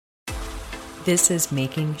This is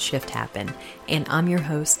Making Shift Happen, and I'm your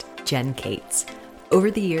host, Jen Cates.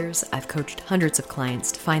 Over the years, I've coached hundreds of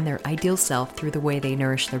clients to find their ideal self through the way they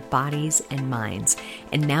nourish their bodies and minds,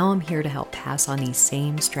 and now I'm here to help pass on these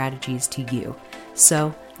same strategies to you.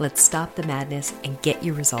 So let's stop the madness and get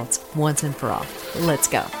your results once and for all. Let's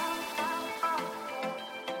go.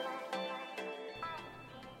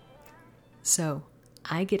 So,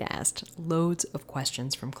 I get asked loads of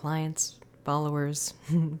questions from clients, followers,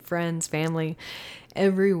 friends, family,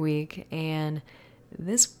 every week, and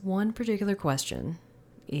this one particular question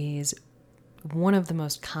is one of the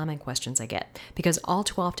most common questions I get, because all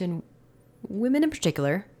too often, women in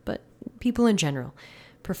particular, but people in general,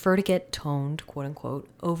 prefer to get toned, quote unquote,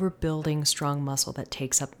 over building strong muscle that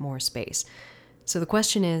takes up more space. So the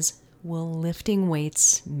question is, will lifting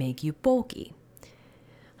weights make you bulky?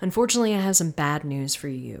 Unfortunately, I have some bad news for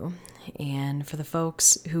you and for the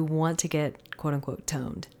folks who want to get quote unquote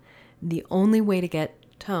toned. The only way to get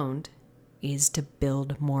toned is to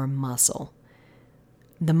build more muscle.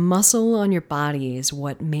 The muscle on your body is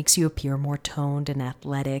what makes you appear more toned and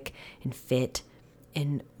athletic and fit.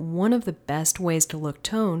 And one of the best ways to look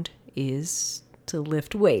toned is to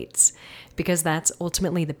lift weights, because that's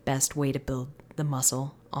ultimately the best way to build the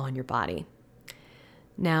muscle on your body.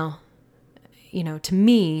 Now, to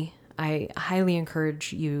me, I highly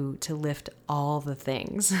encourage you to lift all the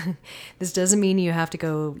things. This doesn't mean you have to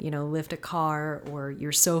go, lift a car or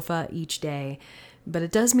your sofa each day, but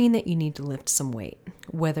it does mean that you need to lift some weight,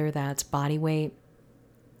 whether that's body weight,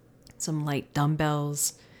 some light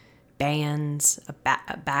dumbbells, bands, a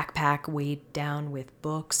backpack weighed down with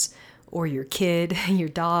books, or your kid, your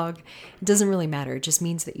dog. It doesn't really matter. It just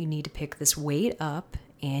means that you need to pick this weight up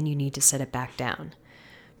and you need to set it back down.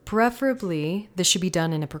 Preferably, this should be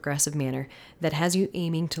done in a progressive manner that has you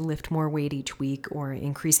aiming to lift more weight each week or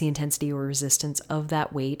increase the intensity or resistance of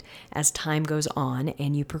that weight as time goes on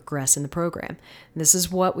and you progress in the program. This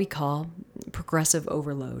is what we call progressive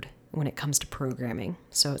overload when it comes to programming.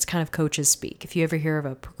 So it's kind of coaches speak. If you ever hear of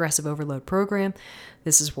a progressive overload program,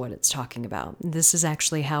 this is what it's talking about. This is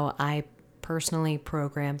actually how I personally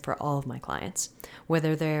program for all of my clients,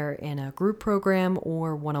 whether they're in a group program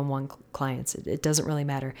or one-on-one clients. It doesn't really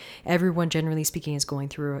matter. Everyone, generally speaking, is going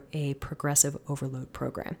through a progressive overload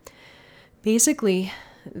program. Basically,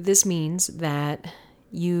 this means that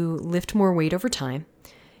you lift more weight over time.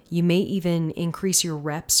 You may even increase your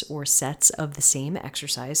reps or sets of the same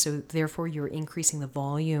exercise, so therefore you're increasing the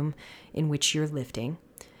volume in which you're lifting.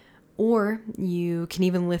 Or you can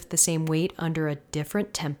even lift the same weight under a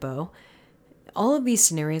different tempo. All of these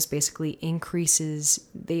scenarios basically increase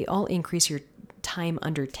your time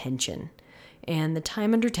under tension. And the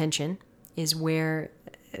time under tension is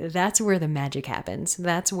that's where the magic happens.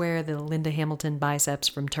 That's where the Linda Hamilton biceps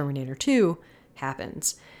from Terminator 2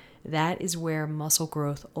 happens. That is where muscle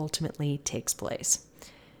growth ultimately takes place.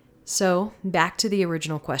 So back to the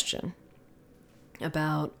original question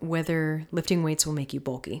about whether lifting weights will make you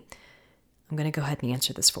bulky. I'm going to go ahead and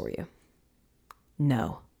answer this for you.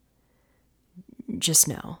 No. Just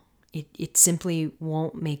no. It simply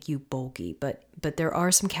won't make you bulky, but there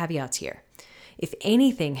are some caveats here. If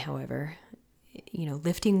anything, however,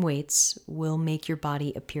 lifting weights will make your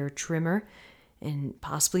body appear trimmer and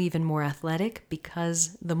possibly even more athletic,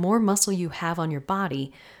 because the more muscle you have on your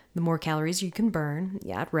body, the more calories you can burn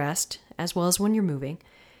at rest, as well as when you're moving,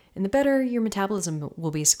 and the better your metabolism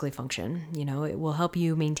will basically function. It will help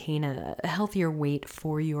you maintain a healthier weight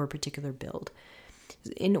for your particular build.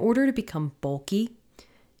 In order to become bulky,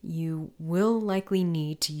 you will likely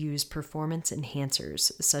need to use performance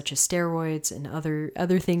enhancers such as steroids and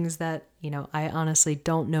other things that, I honestly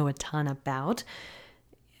don't know a ton about,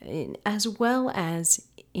 as well as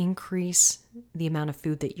increase the amount of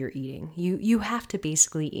food that you're eating. You have to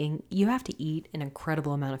eat an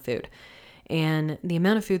incredible amount of food. And the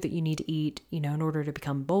amount of food that you need to eat, in order to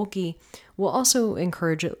become bulky, will also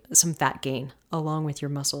encourage some fat gain along with your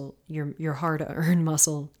muscle, your hard-earned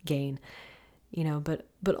muscle gain. But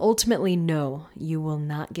ultimately, no, you will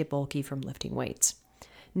not get bulky from lifting weights.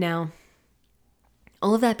 Now,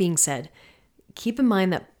 all of that being said, keep in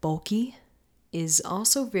mind that bulky is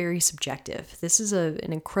also very subjective. This is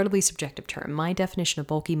an incredibly subjective term. My definition of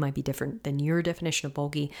bulky might be different than your definition of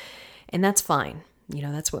bulky, and that's fine.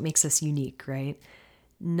 That's what makes us unique, right?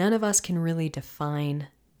 None of us can really define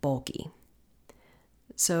bulky.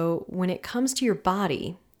 So when it comes to your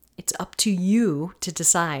body, it's up to you to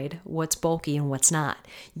decide what's bulky and what's not.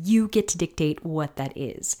 You get to dictate what that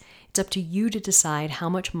is. It's up to you to decide how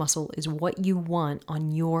much muscle is what you want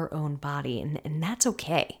on your own body, and that's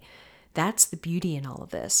okay. That's the beauty in all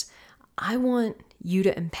of this. I want you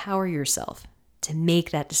to empower yourself to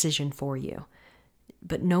make that decision for you.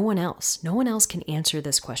 But no one else can answer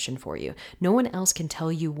this question for you. No one else can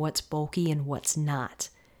tell you what's bulky and what's not.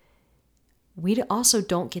 We also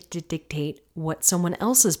don't get to dictate what someone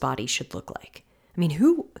else's body should look like. I mean,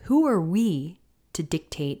 who are we to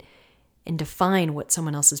dictate and define what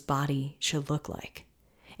someone else's body should look like?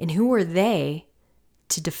 And who are they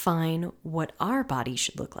to define what our body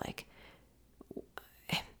should look like?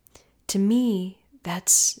 To me,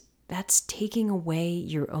 that's taking away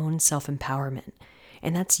your own self-empowerment.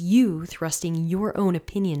 And that's you thrusting your own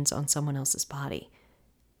opinions on someone else's body.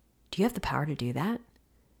 Do you have the power to do that?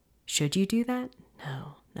 Should you do that?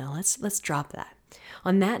 No, let's drop that.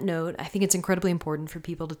 On that note, I think it's incredibly important for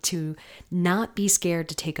people to not be scared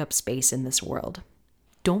to take up space in this world.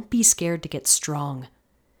 Don't be scared to get strong.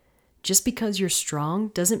 Just because you're strong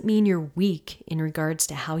doesn't mean you're weak in regards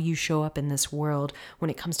to how you show up in this world when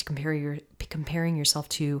it comes to comparing yourself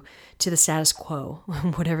to the status quo,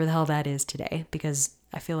 whatever the hell that is today, because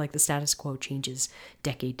I feel like the status quo changes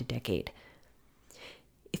decade to decade.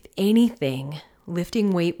 If anything,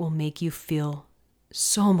 lifting weight will make you feel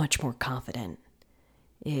so much more confident.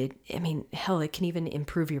 It can even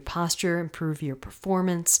improve your posture, improve your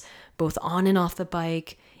performance, both on and off the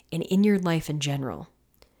bike, and in your life in general.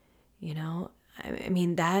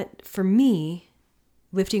 That for me,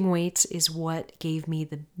 lifting weights is what gave me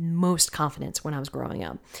the most confidence when I was growing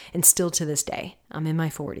up. And still to this day, I'm in my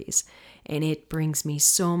 40s, and it brings me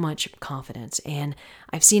so much confidence. And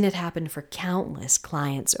I've seen it happen for countless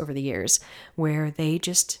clients over the years where they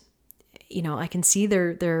just, I can see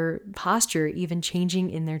their posture even changing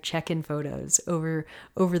in their check-in photos over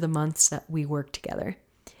the months that we work together.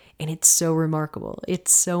 And it's so remarkable.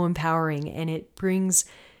 It's so empowering, and it brings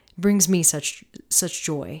me such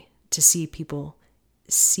joy to see people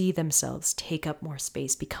see themselves take up more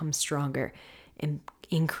space, become stronger, and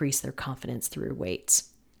increase their confidence through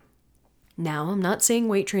weights. Now, I'm not saying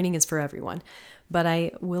weight training is for everyone, but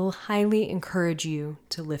I will highly encourage you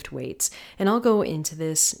to lift weights. And I'll go into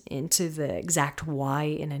the exact why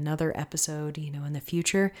in another episode, in the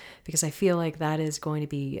future, because I feel like that is going to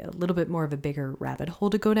be a little bit more of a bigger rabbit hole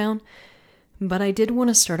to go down. But I did want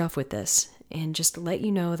to start off with this and just let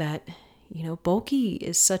you know that, bulky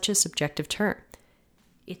is such a subjective term.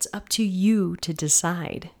 It's up to you to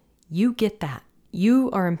decide. You get that.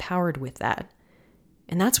 You are empowered with that.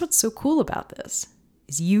 And that's what's so cool about this,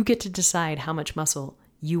 is you get to decide how much muscle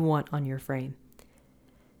you want on your frame.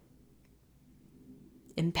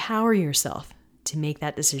 Empower yourself to make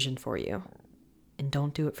that decision for you. And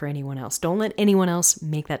don't do it for anyone else. Don't let anyone else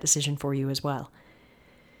make that decision for you as well.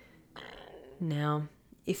 Now,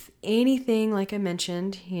 if anything, like I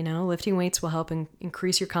mentioned, lifting weights will help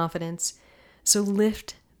increase your confidence. So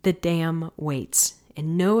lift the damn weights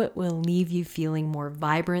and know it will leave you feeling more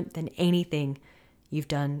vibrant than anything you've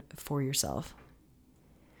done for yourself.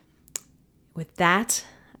 With that,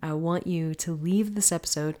 I want you to leave this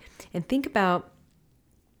episode and think about,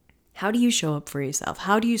 how do you show up for yourself?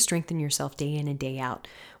 How do you strengthen yourself day in and day out?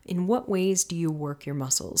 In what ways do you work your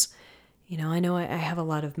muscles? I know I have a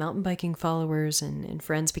lot of mountain biking followers and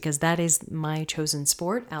friends because that is my chosen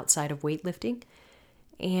sport outside of weightlifting.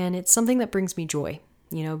 And it's something that brings me joy.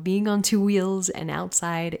 Being on two wheels and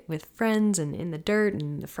outside with friends and in the dirt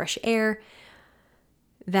and the fresh air,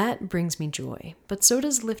 that brings me joy. But so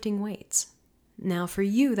does lifting weights. Now for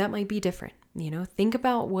you, that might be different. Think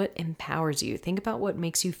about what empowers you. Think about what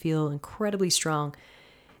makes you feel incredibly strong.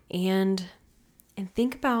 And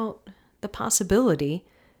think about the possibility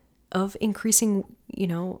of increasing,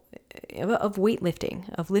 of weightlifting,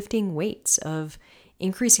 of lifting weights, of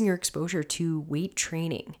increasing your exposure to weight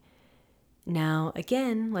training. Now,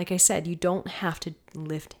 again, like I said, you don't have to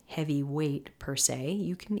lift heavy weight per se.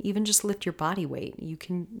 You can even just lift your body weight. You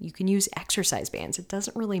can use exercise bands. It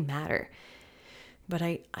doesn't really matter. But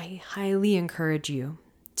I highly encourage you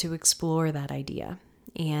to explore that idea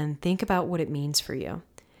and think about what it means for you.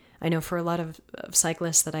 I know for a lot of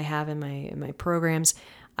cyclists that I have in my programs,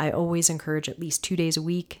 I always encourage at least 2 days a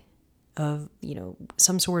week of,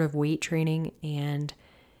 some sort of weight training and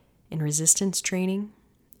resistance training.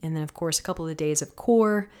 And then, of course, a couple of days of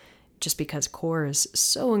core, just because core is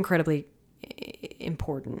so incredibly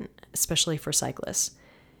important, especially for cyclists.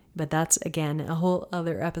 But that's, again, a whole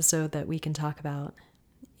other episode that we can talk about.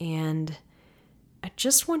 And I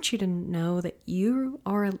just want you to know that you're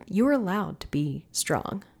allowed to be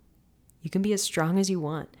strong. You can be as strong as you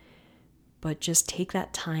want, but just take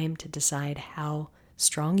that time to decide how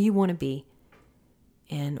strong you want to be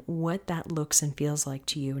and what that looks and feels like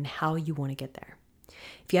to you and how you want to get there.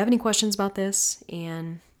 If you have any questions about this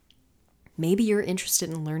and maybe you're interested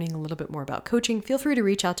in learning a little bit more about coaching, feel free to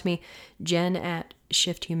reach out to me, Jen at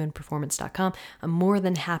shifthumanperformance.com. I'm more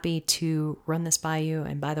than happy to run this by you.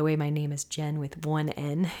 And by the way, my name is Jen with one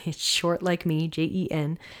N. It's short like me,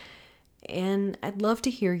 Jen. And I'd love to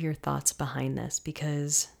hear your thoughts behind this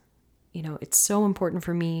because, it's so important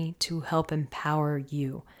for me to help empower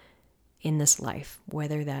you in this life,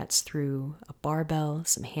 whether that's through a barbell,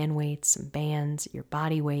 some hand weights, some bands, your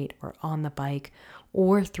body weight, or on the bike,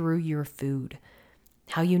 or through your food.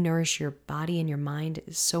 How you nourish your body and your mind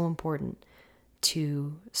is so important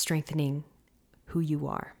to strengthening who you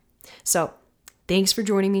are. So, thanks for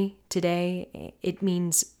joining me today. It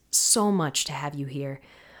means so much to have you here.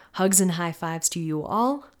 Hugs and high fives to you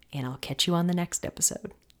all, and I'll catch you on the next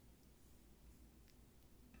episode.